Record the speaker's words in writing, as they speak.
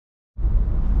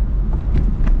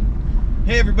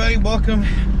Hey everybody, welcome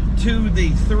to the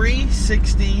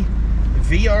 360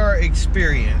 VR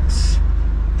experience.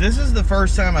 This is the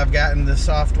first time I've gotten this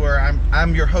software.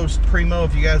 I'm your host, Primo.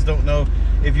 If you guys don't know,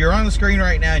 if you're on the screen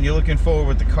right now and you're looking forward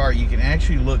with the car, you can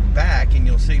actually look back and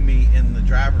you'll see me in the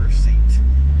driver's seat.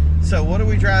 So what are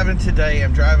we driving today?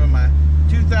 I'm driving my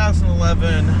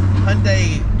 2011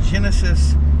 Hyundai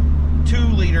Genesis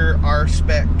 2-liter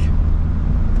R-Spec.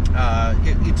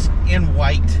 It's in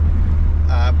white.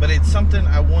 But it's something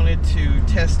I wanted to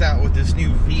test out with this new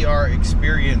VR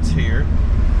experience here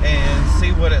and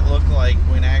see what it looked like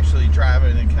when actually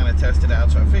driving and kind of test it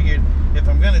out. So I figured if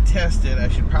I'm going to test it, I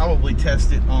should probably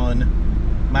test it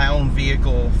on my own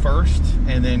vehicle first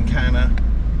and then kind of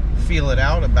feel it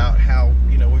out about how,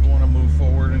 you know, we want to move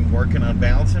forward and working on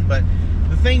balancing. But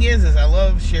the thing is I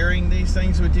love sharing these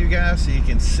things with you guys so you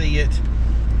can see it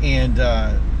and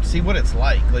see what it's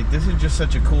like. Like, this is just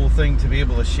such a cool thing to be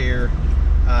able to share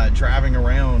driving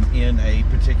around in a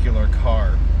particular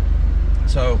car.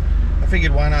 So I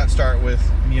figured why not start with,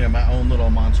 you know, my own little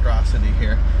monstrosity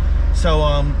here. So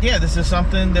yeah, this is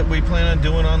something that we plan on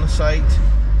doing on the site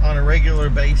on a regular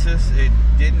basis. It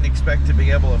didn't expect to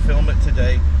be able to film it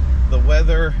today. The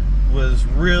weather was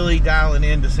really dialing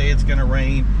in to say it's going to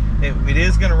rain. It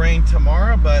is going to rain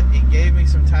tomorrow, but it gave me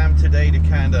some time today to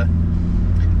kind of,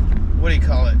 what do you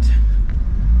call it,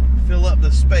 fill up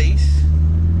the space.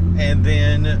 And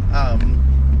then,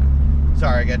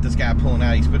 sorry, I got this guy pulling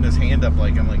out. He's putting his hand up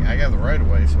like, I'm like, I got the right of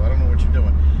way, so I don't know what you're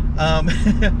doing.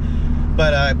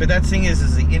 But that thing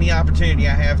is any opportunity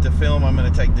I have to film, I'm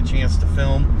going to take the chance to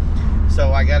film.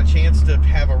 So I got a chance to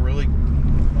have a really,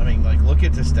 I mean, like, look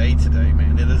at this day today,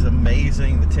 man. It is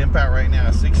amazing. The temp out right now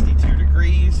is 62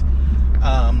 degrees.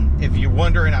 If you're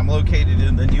wondering, I'm located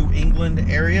in the New England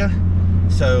area.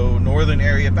 So northern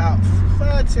area, about,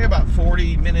 I'd say about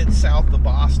 40 minutes south of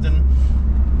Boston.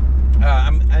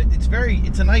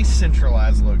 It's a nice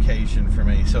centralized location for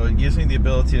me. So it gives me the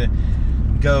ability to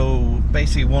go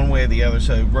basically one way or the other.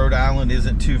 So Rhode Island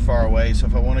isn't too far away. So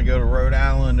if I want to go to Rhode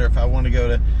Island, or if I want to go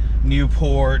to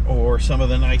Newport, or some of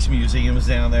the nice museums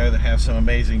down there that have some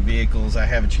amazing vehicles, I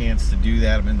have a chance to do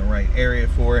that. I'm in the right area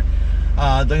for it.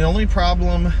 The only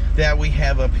problem that we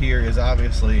have up here is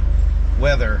obviously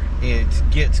weather. It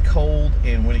gets cold,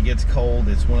 and when it gets cold,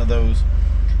 it's one of those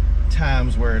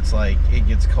times where it's like it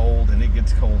gets cold, and it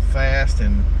gets cold fast,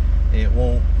 and it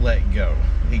won't let go.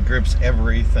 It grips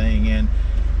everything. And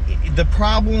the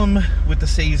problem with the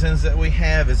seasons that we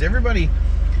have is everybody,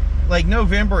 like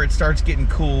November, it starts getting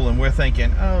cool, and we're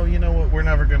thinking, oh, you know what, we're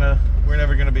never gonna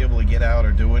be able to get out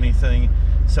or do anything,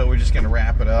 so we're just gonna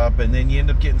wrap it up. And then you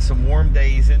end up getting some warm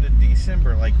days into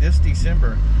December. Like this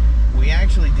December, we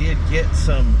actually did get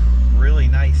some really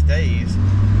nice days,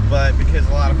 but because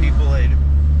a lot of people had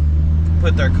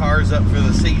put their cars up for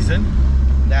the season,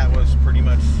 that was pretty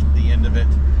much the end of it.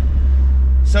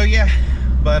 So yeah,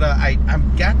 but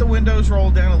I've got the windows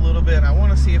rolled down a little bit. I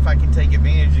want to see if I can take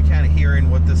advantage of kind of hearing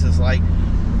what this is like.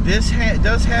 This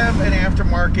does have an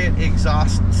aftermarket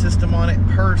exhaust system on it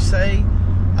per se,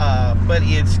 but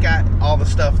it's got all the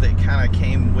stuff that kind of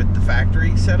came with the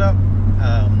factory setup.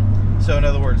 So in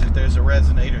other words, if there's a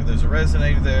resonator, there's a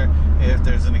resonator there. If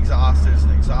there's an exhaust, there's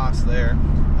an exhaust there.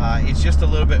 It's just a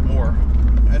little bit more.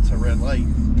 That's a red light.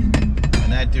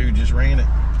 And that dude just ran it.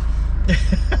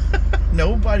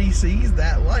 Nobody sees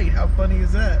that light. How funny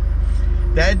is that?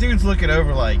 That dude's looking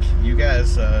over like, you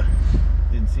guys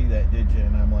didn't see that, did you?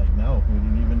 And I'm like, no, we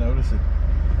didn't even notice it.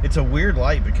 It's a weird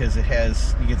light because it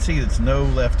has, you can see it's no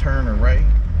left turn or right.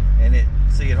 And it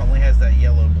only has that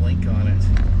yellow blink on it.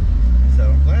 So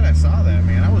I'm glad I saw that,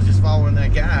 man. I was just following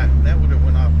that guy. That would have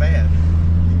went off bad.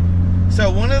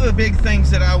 So one of the big things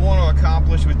that I want to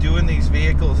accomplish with doing these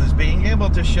vehicles is being able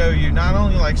to show you not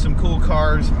only like some cool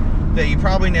cars that you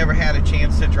probably never had a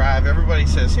chance to drive. Everybody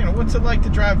says, you know, what's it like to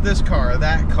drive this car or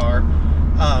that car?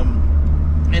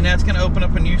 And that's going to open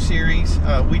up a new series.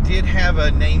 We did have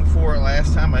a name for it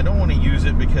last time. I don't want to use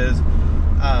it because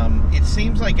it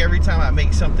seems like every time I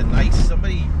make something nice,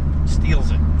 somebody steals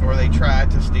it, or they try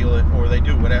to steal it, or they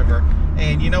do whatever.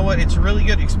 And you know what, it's a really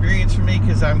good experience for me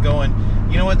because I'm going,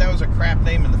 you know what, that was a crap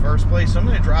name in the first place, so I'm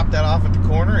going to drop that off at the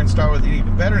corner and start with an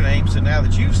even better name. So now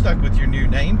that you've stuck with your new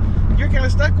name, you're kind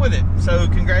of stuck with it. So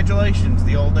congratulations,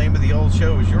 the old name of the old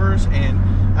show is yours, and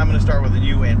I'm going to start with a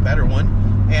new and better one.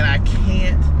 And I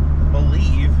can't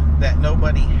believe that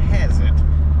nobody has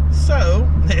it. So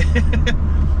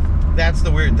that's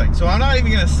the weird thing. So I'm not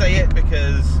even going to say it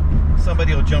because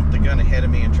somebody will jump the gun ahead of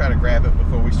me and try to grab it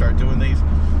before we start doing these.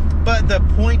 But the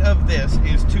point of this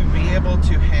is to be able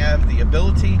to have the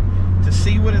ability to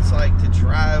see what it's like to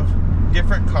drive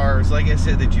different cars, like I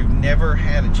said, that you've never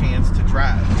had a chance to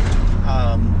drive.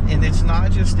 And it's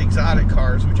not just exotic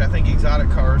cars, which I think exotic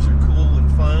cars are cool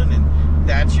and fun, and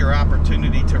that's your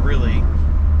opportunity to really,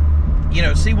 you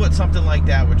know, see what something like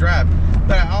that would drive.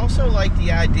 But I also like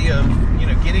the idea of, you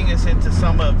know, getting us into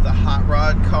some of the hot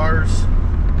rod cars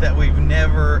that we've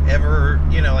never ever,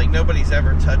 you know, like nobody's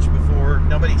ever touched before.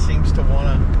 Nobody seems to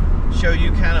want to show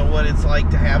you kind of what it's like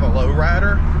to have a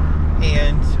lowrider.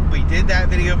 And we did that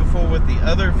video before with the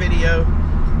other video,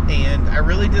 and I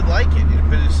really did like it.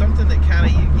 But it's something that kind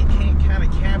of you can't kind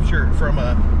of capture it from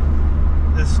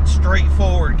this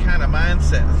straightforward kind of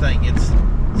mindset thing. It's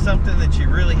something that you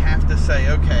really have to say,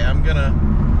 okay, I'm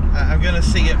gonna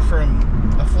see it from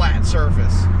a flat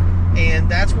surface. And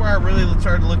that's where I really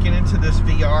started looking into this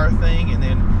VR thing. And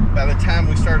then by the time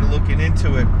we started looking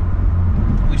into it,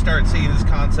 we started seeing this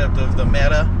concept of the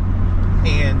meta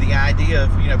and the idea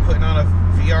of, you know, putting on a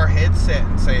VR headset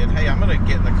and saying, hey, I'm gonna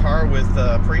get in the car with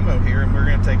Primo here and we're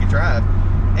gonna take a drive.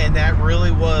 And that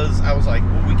really was, I was like,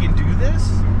 well, we can do this?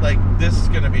 Like, this is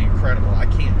gonna be incredible. I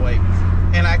can't wait.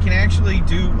 And I can actually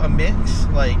do a mix.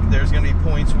 Like, there's gonna be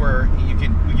points where we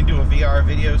can do a VR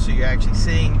video, so you're actually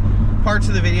seeing parts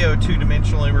of the video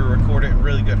two-dimensionally. We record it in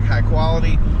really good high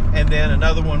quality. And then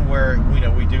another one where, you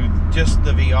know, we do just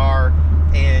the VR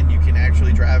and you can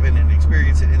actually drive in and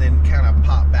experience it, and then kind of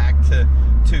pop back to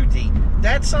 2D.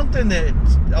 That's something that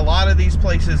a lot of these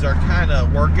places are kind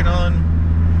of working on,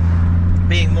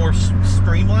 being more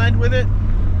streamlined with it.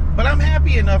 But I'm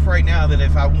happy enough right now that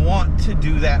if I want to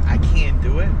do that, I can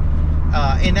do it.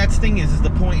 And that's the thing is the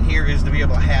point here is to be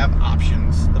able to have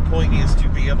options. The point is to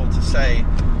be able to say,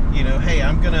 you know, hey,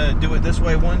 I'm going to do it this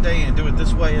way one day and do it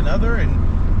this way another.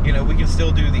 And, you know, we can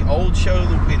still do the old show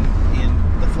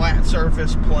in the flat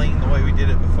surface, plain, the way we did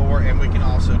it before. And we can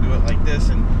also do it like this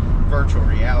in virtual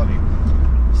reality.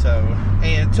 So,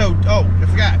 oh, I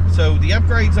forgot. So the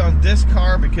upgrades on this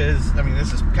car, because, I mean,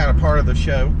 this is kind of part of the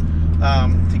show,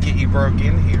 to get you broke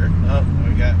in here. Oh,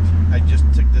 I just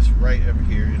took this right over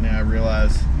here, and now I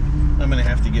realize I'm going to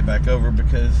have to get back over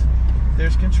because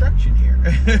there's construction here.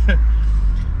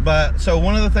 But, so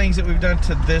one of the things that we've done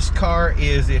to this car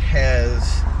is it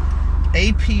has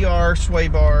APR sway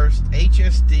bars,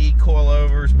 HSD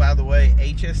coilovers. By the way,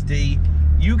 HSD,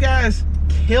 you guys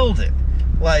killed it.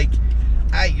 Like,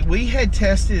 we had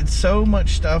tested so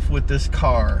much stuff with this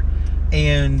car,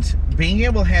 and being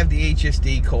able to have the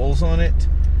HSD coils on it,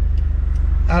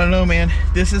 I don't know, man.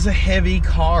 This is a heavy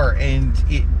car, and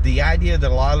the idea that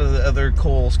a lot of the other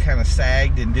coils kind of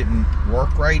sagged and didn't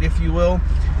work right, if you will,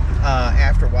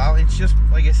 after a while, it's just,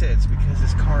 like I said, it's because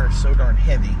this car is so darn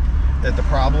heavy that the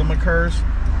problem occurs.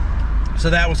 So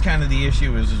that was kind of the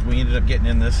issue, is we ended up getting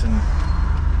in this and,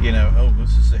 you know, oh,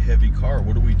 this is a heavy car.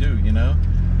 What do we do, you know?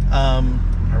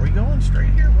 Are we going straight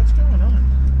here? What's going on?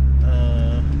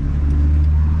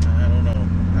 I don't know.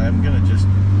 I'm gonna just...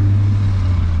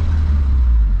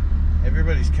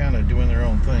 Everybody's kind of doing their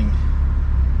own thing.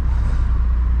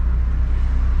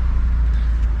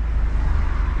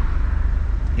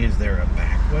 Is there a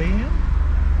back way in?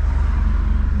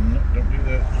 No, don't do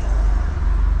that.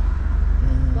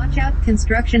 Watch out,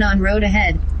 construction on road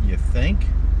ahead. You think?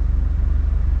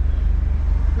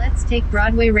 Let's take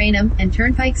Broadway Raynham and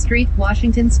Turnpike Street,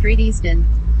 Washington Street Easton.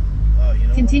 Oh, you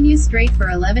know Continue straight for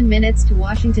 11 minutes to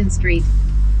Washington Street.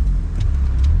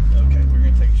 Okay, we're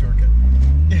gonna take a shortcut.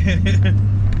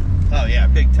 Oh yeah,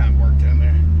 big time work down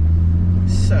there.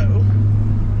 So,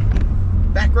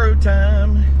 back road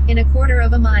time. In a quarter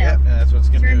of a mile. Yep, and that's what it's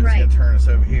gonna do. It's right. gonna turn us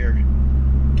over here,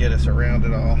 get us around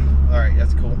it all. All right,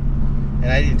 that's cool.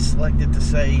 And I didn't select it to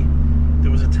say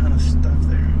there was a ton of stuff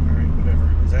there. All right,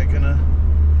 whatever. Is that gonna?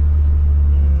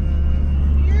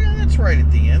 Yeah, that's right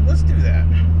at the end. Let's do that.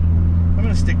 I'm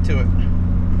gonna stick to it.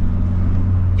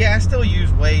 Yeah, I still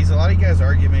use Waze. A lot of you guys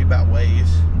argue with me about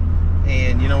Waze,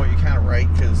 and you know what? You're kind of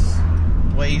right, because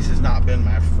Waze has not been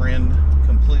my friend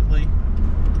completely.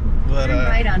 But turn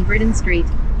right on Britain Street.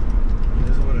 It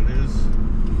is what it is.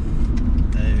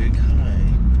 Okay.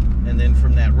 And then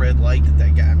from that red light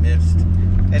that guy missed,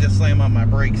 I had to slam on my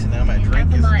brakes, and now my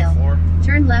drink is on the floor.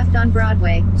 Turn left on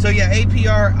Broadway. So yeah,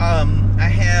 APR. I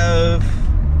have,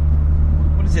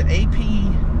 what is it?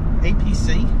 APC.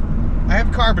 I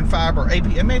have carbon fiber. I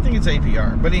think it's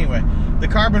APR, but anyway, the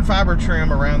carbon fiber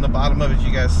trim around the bottom of it,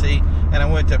 you guys see. And I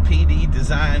went to PD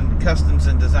Design, Customs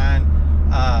and Design,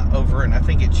 over in, I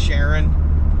think it's Sharon,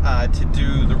 to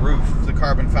do the roof, the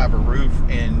carbon fiber roof,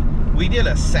 and we did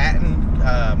a satin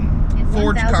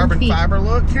forged carbon fiber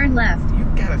look. Turn left. You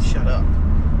gotta shut up.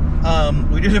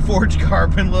 We did a forged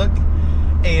carbon look,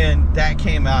 and that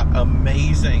came out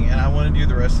amazing. And I want to do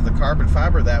the rest of the carbon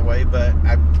fiber that way, but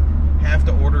have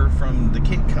to order from the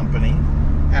kit company,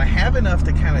 and I have enough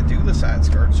to kind of do the side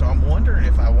skirts, so I'm wondering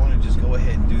if I want to just go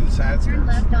ahead and do the side skirts. Turn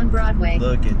left on Broadway.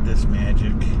 Look at this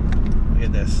magic. Look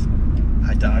at this.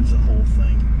 I dodged the whole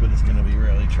thing, but it's going to be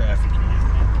really trafficy, isn't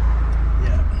it?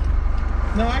 Yeah.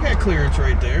 No, I got clearance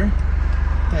right there.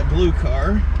 That blue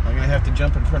car. I'm going to have to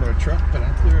jump in front of a truck, but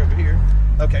I'm clear over here.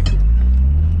 Okay, cool.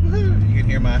 Woohoo! You can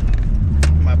hear my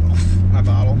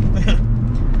bottle.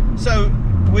 So,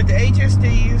 with the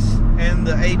HSDs and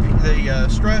the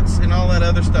struts and all that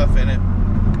other stuff in it,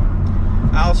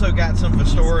 I also got some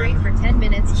Varstoen for 10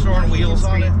 minutes wheels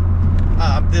on it.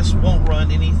 This won't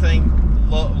run anything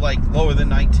lower than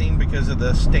 19 because of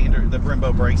the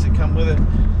Brembo brakes that come with it.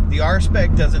 The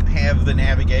R-Spec doesn't have the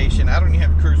navigation. I don't even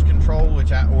have cruise control,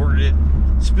 which I ordered it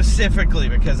specifically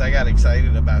because I got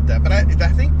excited about that. But I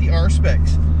think the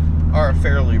R-Specs are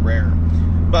fairly rare.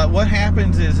 But what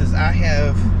happens is I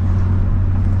have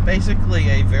basically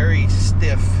a very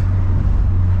stiff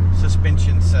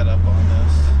suspension setup on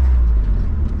this,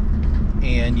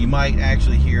 and you might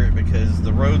actually hear it because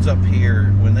the roads up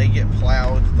here, when they get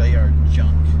plowed, they are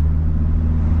junk,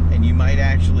 and you might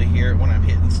actually hear it when I'm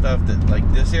hitting stuff that, like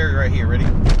this area right here. Ready?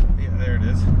 Yeah, there it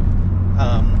is.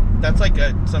 That's like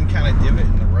some kind of divot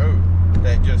in the road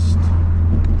that just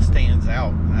stands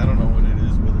out. I don't know what it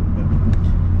is with it,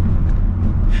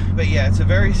 but yeah, it's a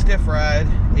very stiff ride.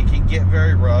 It can get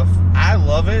very rough. I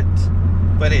love it,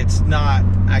 but it's not.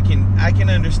 I can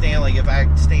understand, like, if I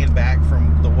stand back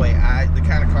from the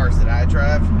kind of cars that I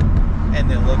drive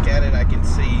and then look at it, I can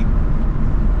see.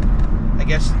 I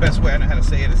guess the best way I know how to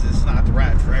say it is it's not the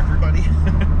ride for everybody.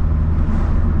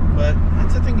 But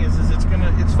that's the thing is it's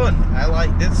fun. I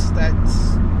like this.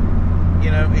 That's,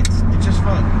 it's just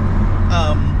fun.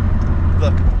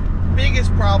 The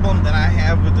biggest problem that I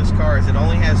have with this car is it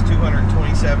only has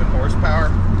 227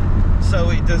 horsepower, so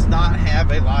it does not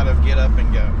have a lot of get up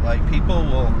and go. Like, people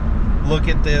will look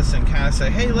at this and kind of say,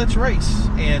 hey, let's race,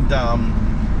 and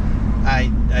I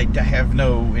have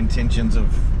no intentions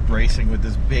of racing with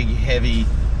this big heavy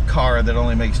car that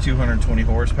only makes 220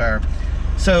 horsepower.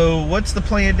 So what's the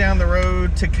plan down the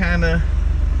road to kind of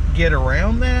get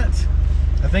around that?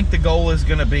 I think the goal is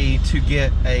going to be to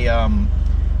get a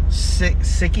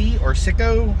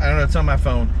Sicko, I don't know, it's on my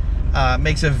phone,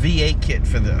 makes a V8 kit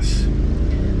for this.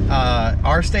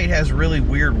 Our state has really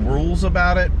weird rules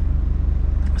about it,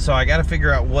 so I got to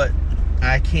figure out what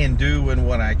I can do and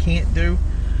what I can't do.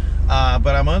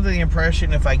 But I'm under the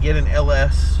impression if I get an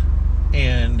LS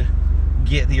and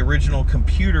get the original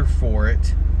computer for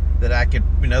it, that I could,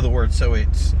 in other words, so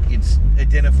it's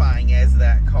identifying as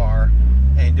that car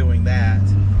and doing that,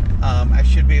 I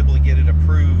should be able to get it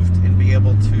approved and be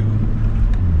able to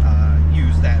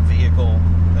use that vehicle,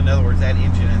 in other words, that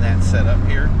engine and that setup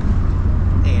here,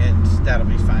 and that'll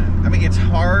be fine. I mean, it's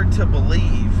hard to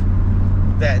believe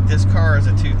that this car is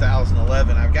a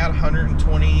 2011. I've got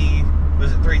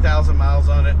 3,000 miles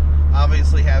on it.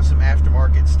 Obviously have some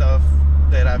aftermarket stuff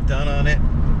that I've done on it,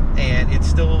 and it's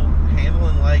still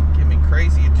handling like, I mean,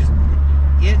 crazy.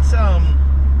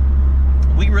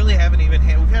 We really haven't even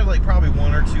we've had like probably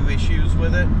 1 or 2 issues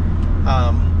with it.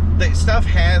 The stuff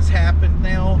has happened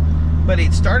now, but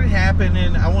it started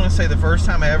happening, I want to say the first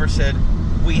time I ever said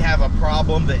we have a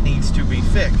problem that needs to be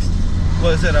fixed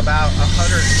was at about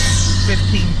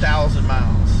 115,000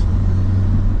 miles.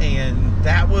 And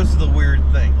that was the weird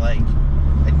thing. Like,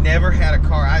 I never had a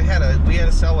car. We had a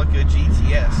Celica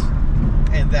GTS,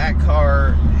 and that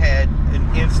car had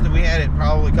we had it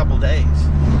probably a couple days,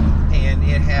 and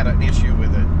it had an issue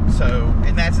with it. So,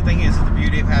 and that's the thing is the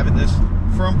beauty of having this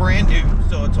from brand new,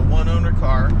 so it's a one owner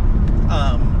car,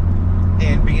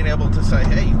 and being able to say,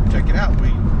 hey, check it out,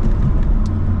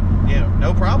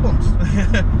 no problems.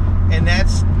 And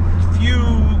that's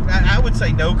I would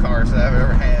say no cars that I've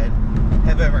ever had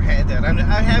have that. I mean,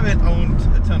 I haven't owned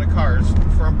a ton of cars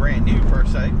from brand new per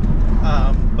se,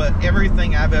 but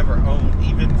everything I've ever owned,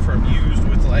 even from used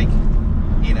with, like,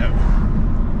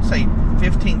 say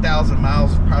 15,000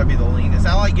 miles would probably be the leanest.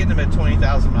 I like getting them at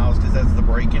 20,000 miles because that's the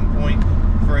break-in point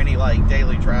for any like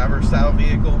daily driver style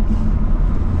vehicle.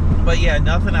 But yeah,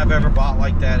 nothing I've ever bought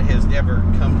like that has ever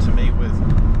come to me with,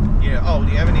 oh, do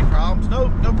you have any problems?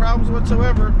 Nope, no problems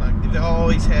whatsoever. Like, they've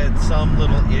always had some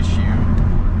little issue.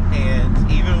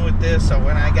 And even with this, so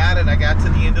when I got it, I got to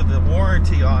the end of the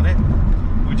warranty on it,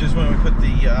 which is when we put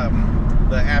the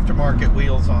aftermarket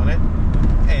wheels on it.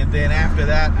 And then after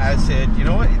that, I said, you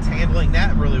know what, it's handling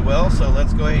that really well, so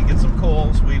let's go ahead and get some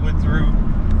coils. We went through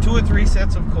 2 or 3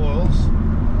 sets of coils,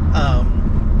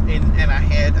 and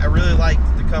I really liked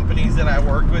the companies that I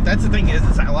worked with. That's the thing is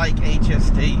I like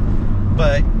HST,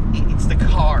 but it's the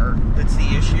car that's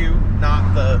the issue,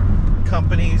 not the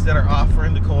companies that are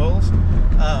offering the coils.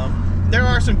 There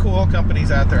are some coil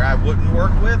companies out there I wouldn't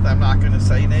work with. I'm not going to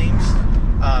say names.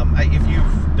 If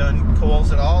you've done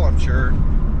coils at all, I'm sure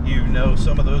you know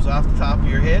some of those off the top of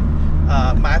your head.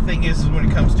 My thing is when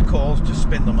it comes to coils, just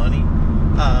spend the money.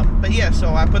 But yeah,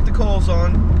 so I put the coils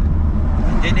on.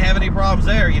 Didn't have any problems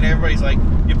there. You know, everybody's like,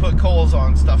 you put coils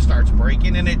on, stuff starts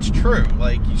breaking, and it's true.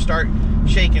 Like, you start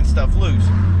shaking stuff loose.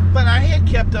 But I had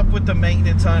kept up with the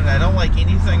maintenance on it. I don't like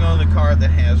anything on the car that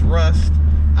has rust.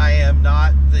 I am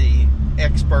not the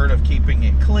expert of keeping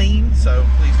it clean, so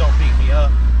please don't beat me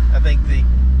up. I think the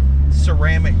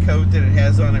ceramic coat that it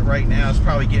has on it right now is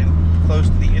probably getting close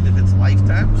to the end of its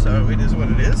lifetime, so it is what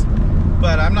it is.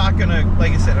 But I'm not gonna,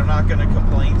 like I said, I'm not gonna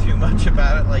complain too much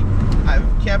about it. Like, I've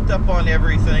kept up on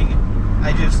everything.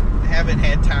 I just haven't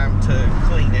had time to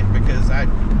clean it because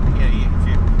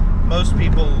most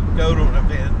people go to an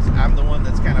event. I'm the one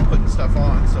that's kind of putting stuff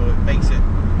on, so it makes it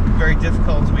very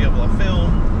difficult to be able to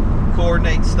film,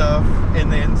 coordinate stuff,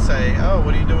 and then say, oh,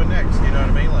 what are you doing next? You know what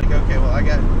I mean? Like, okay, well, I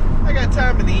got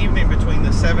time in the evening between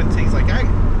the 17s. Like,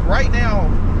 right now,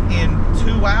 in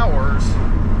 2 hours,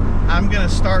 I'm gonna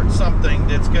start something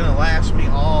that's gonna last me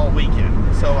all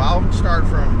weekend. So I'll start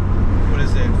from,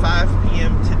 5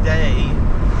 p.m. today,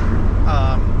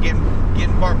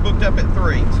 getting booked up at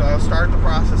 3. So I'll start the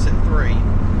process at 3,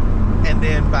 and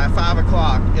then by 5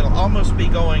 o'clock, it'll almost be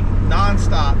going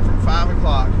non-stop from 5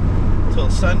 o'clock till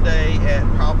Sunday at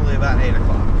probably about 8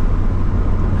 o'clock.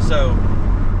 So,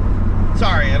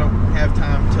 sorry, I don't have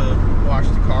time to wash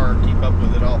the car or keep up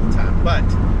with it all the time, but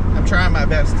I'm trying my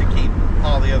best to keep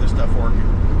all the other stuff working.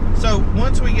 So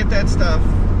once we get that stuff,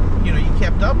 you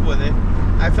kept up with it,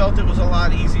 I felt it was a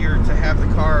lot easier to have the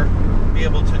car be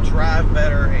able to drive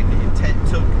better, and it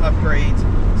took upgrades.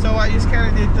 So I just kind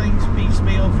of did things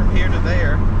piecemeal from here to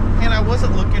there, and I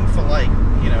wasn't looking for, like,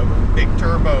 big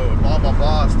turbo, blah blah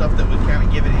blah, stuff that would kind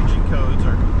of give it engine codes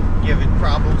or give it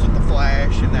problems with the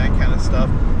flash and that kind of stuff.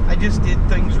 I just did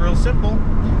things real simple,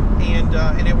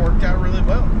 and it worked out really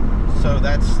well. So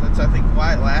that's I think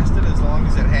why it lasted as long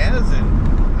as it has. And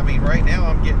I mean, right now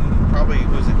I'm getting probably,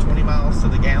 20 miles to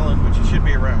the gallon, which it should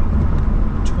be around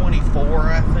 24,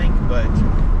 I think, but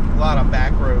a lot of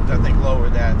back roads I think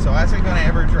lowered that. So I think on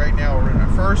average right now, when I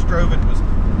first drove it was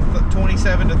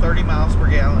 27 to 30 miles per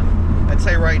gallon. I'd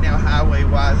say right now, highway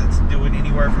wise, it's doing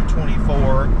anywhere from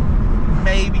 24,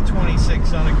 maybe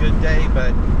 26 on a good day,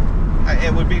 but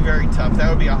it would be very tough. That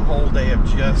would be a whole day of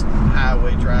just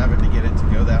highway driving to get it to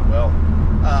go that well.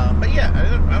 But yeah,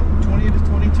 I'm 20 to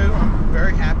 22. I'm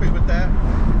very happy with that.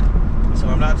 So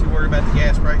I'm not too worried about the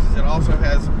gas prices. It also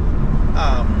has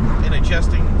an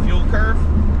adjusting fuel curve.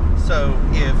 So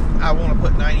if I want to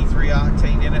put 93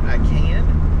 octane in it, I can,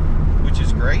 which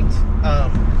is great.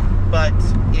 But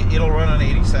it'll run on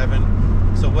 87.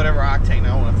 So whatever octane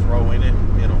I want to throw in it,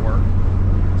 it'll work.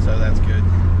 So that's good.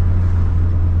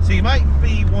 So you might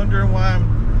be wondering why I'm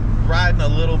riding a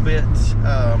little bit,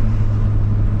 I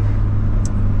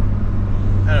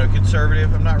don't know,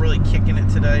 conservative. I'm not really kicking it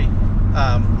today.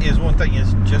 One thing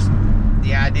is just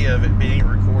the idea of it being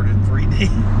recorded 3D,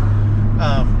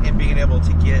 and being able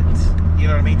to get,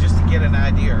 just to get an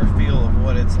idea or a feel of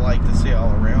what it's like to see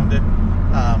all around it.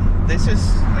 This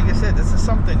is, like I said, this is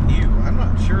something new. I'm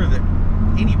not sure that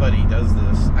anybody does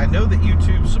this. I know that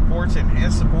YouTube supports it and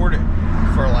has supported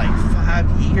for like 5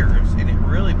 years, and it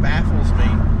really baffles me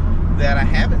that I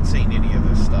haven't seen any of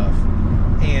this stuff.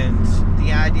 And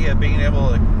the idea of being able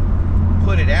to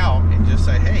put it out and just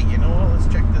say, hey, you know what, let's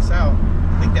check this out,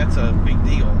 I think that's a big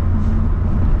deal.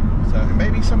 So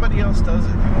maybe somebody else does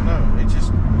it, I don't know. It's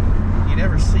just, you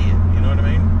never see it, you know what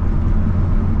I mean?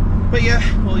 But yeah,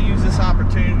 we'll use this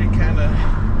opportunity to kind of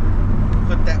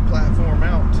put that platform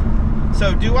out.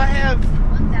 So do I have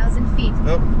 1,000 feet.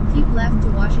 Oh. Keep left to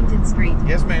Washington Street.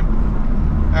 Yes, ma'am.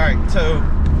 All right, so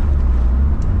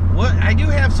what I do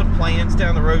have some plans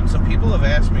down the road. Some people have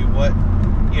asked me what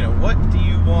do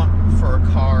you want for a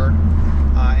car,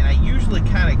 and I usually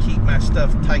kind of keep my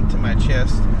stuff tight to my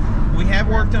chest. We have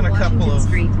worked on a couple of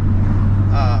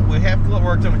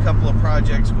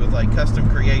projects with like custom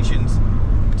creations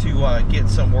to get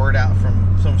some word out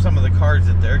from some of the cars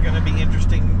that they're going to be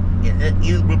interesting.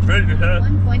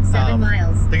 1.7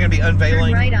 miles. They're going to be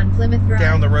unveiling right on Plymouth Drive.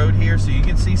 Down the road here, so you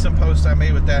can see some posts I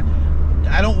made with that.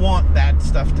 I don't want that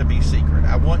stuff to be secret.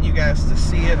 I want you guys to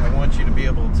see it. I want you to be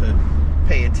able to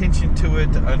pay attention to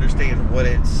it, to understand what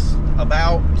it's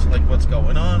about, like what's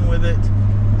going on with it.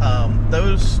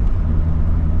 Those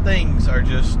things are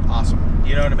just awesome.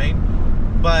 You know what I mean?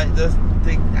 But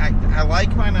I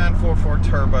like my 944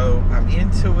 turbo. I'm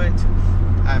into it.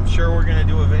 I'm sure we're going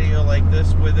to do a video like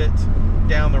this with it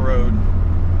down the road.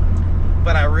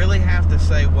 But I really have to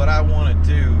say what I want to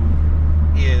do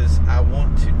is I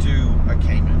want to do a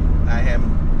Cayman. I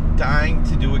am dying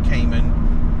to do a Cayman.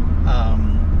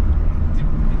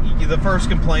 The first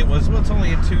complaint was, well, it's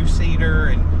only a 2-seater,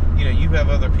 and you know, you have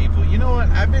other people. You know what?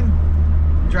 I've been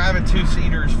driving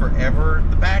 2-seaters forever.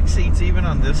 The back seats, even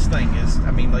on this thing, is,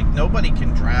 I mean, like, nobody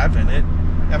can drive in it.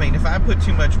 I mean, if I put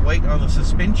too much weight on the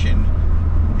suspension,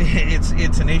 it's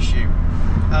an issue.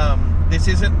 This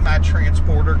isn't my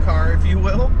transporter car, if you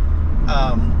will.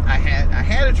 I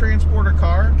had a transporter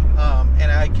car, and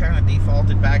I kind of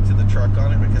defaulted back to the truck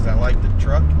on it because I like the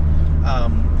truck.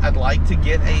 I'd like to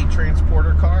get a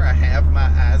transporter car. I have my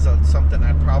eyes on something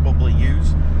I'd probably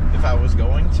use if I was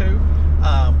going to.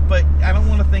 But I don't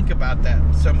want to think about that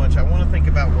so much. I want to think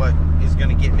about what is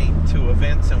going to get me to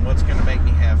events and what's going to make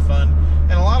me have fun.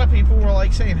 And a lot of people were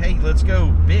like saying, hey, let's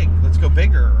go big, let's go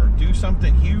bigger, or do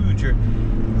something huge. Or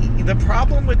the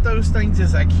problem with those things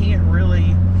is I can't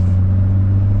really,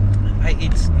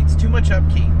 it's too much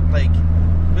upkeep. Like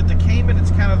with the Cayman,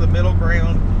 it's kind of the middle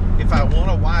ground. If I want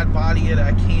to wide body it,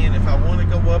 I can. If I want to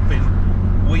go up in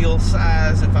wheel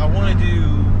size, if I want to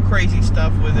do crazy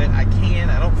stuff with it, I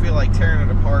can. I don't feel like tearing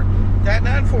it apart. That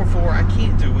 944, I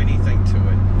can't do anything to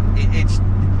it.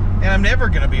 And I'm never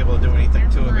going to be able to do anything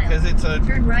to it because it's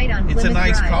a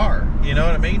nice car. You know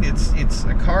what I mean? It's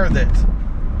a car that,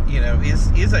 you know,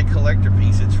 is a collector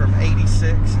piece. It's from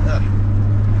 '86.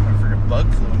 I forget,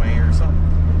 bug flew in my ear or something.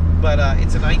 But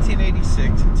it's a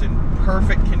 1986. It's in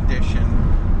perfect condition.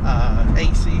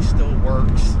 AC still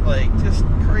works. Like, just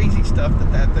crazy stuff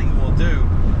that thing will do.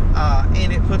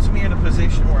 And it puts me in a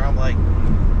position where I'm like,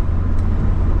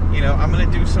 you know, I'm going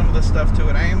to do some of the stuff to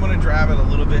it. I am going to drive it a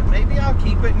little bit. Maybe I'll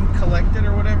keep it and collect it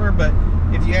or whatever. But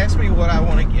if you ask me what I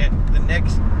want to get, the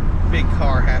next big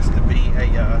car has to be a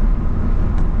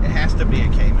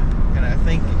Cayman. And I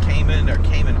think a Cayman or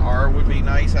Cayman R would be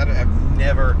nice. I've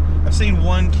seen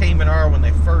one Cayman R when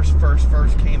they first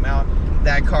came out.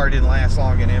 That car didn't last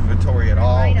long in inventory at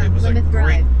all. Right, it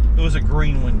was a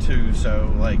green one too,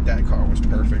 so like that car was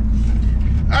perfect.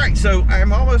 All right, so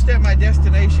I'm almost at my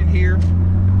destination here.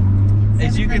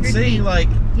 As you can see, like,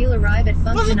 you'll arrive at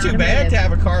Function wasn't too Automotive. bad to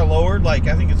have a car lowered. Like,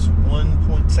 I think it's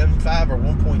 1.75 or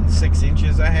 1.6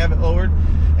 inches I have it lowered.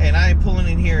 And I am pulling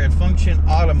in here at Function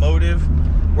Automotive,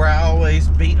 where I always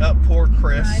beat up poor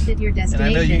Chris. Arrived at your destination.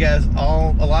 And I know you guys,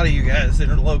 a lot of you guys that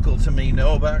are local to me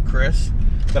know about Chris.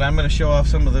 But I'm going to show off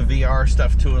some of the VR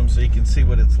stuff to him so you can see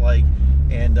what it's like.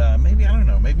 And maybe, I don't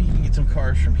know, maybe you can get some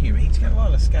cars from here. He's got a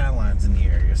lot of Skylines in the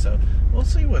area, so we'll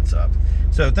see what's up.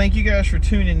 So thank you guys for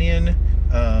tuning in.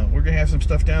 We're going to have some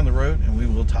stuff down the road, and we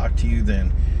will talk to you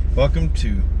then. Welcome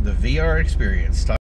to the VR Experience.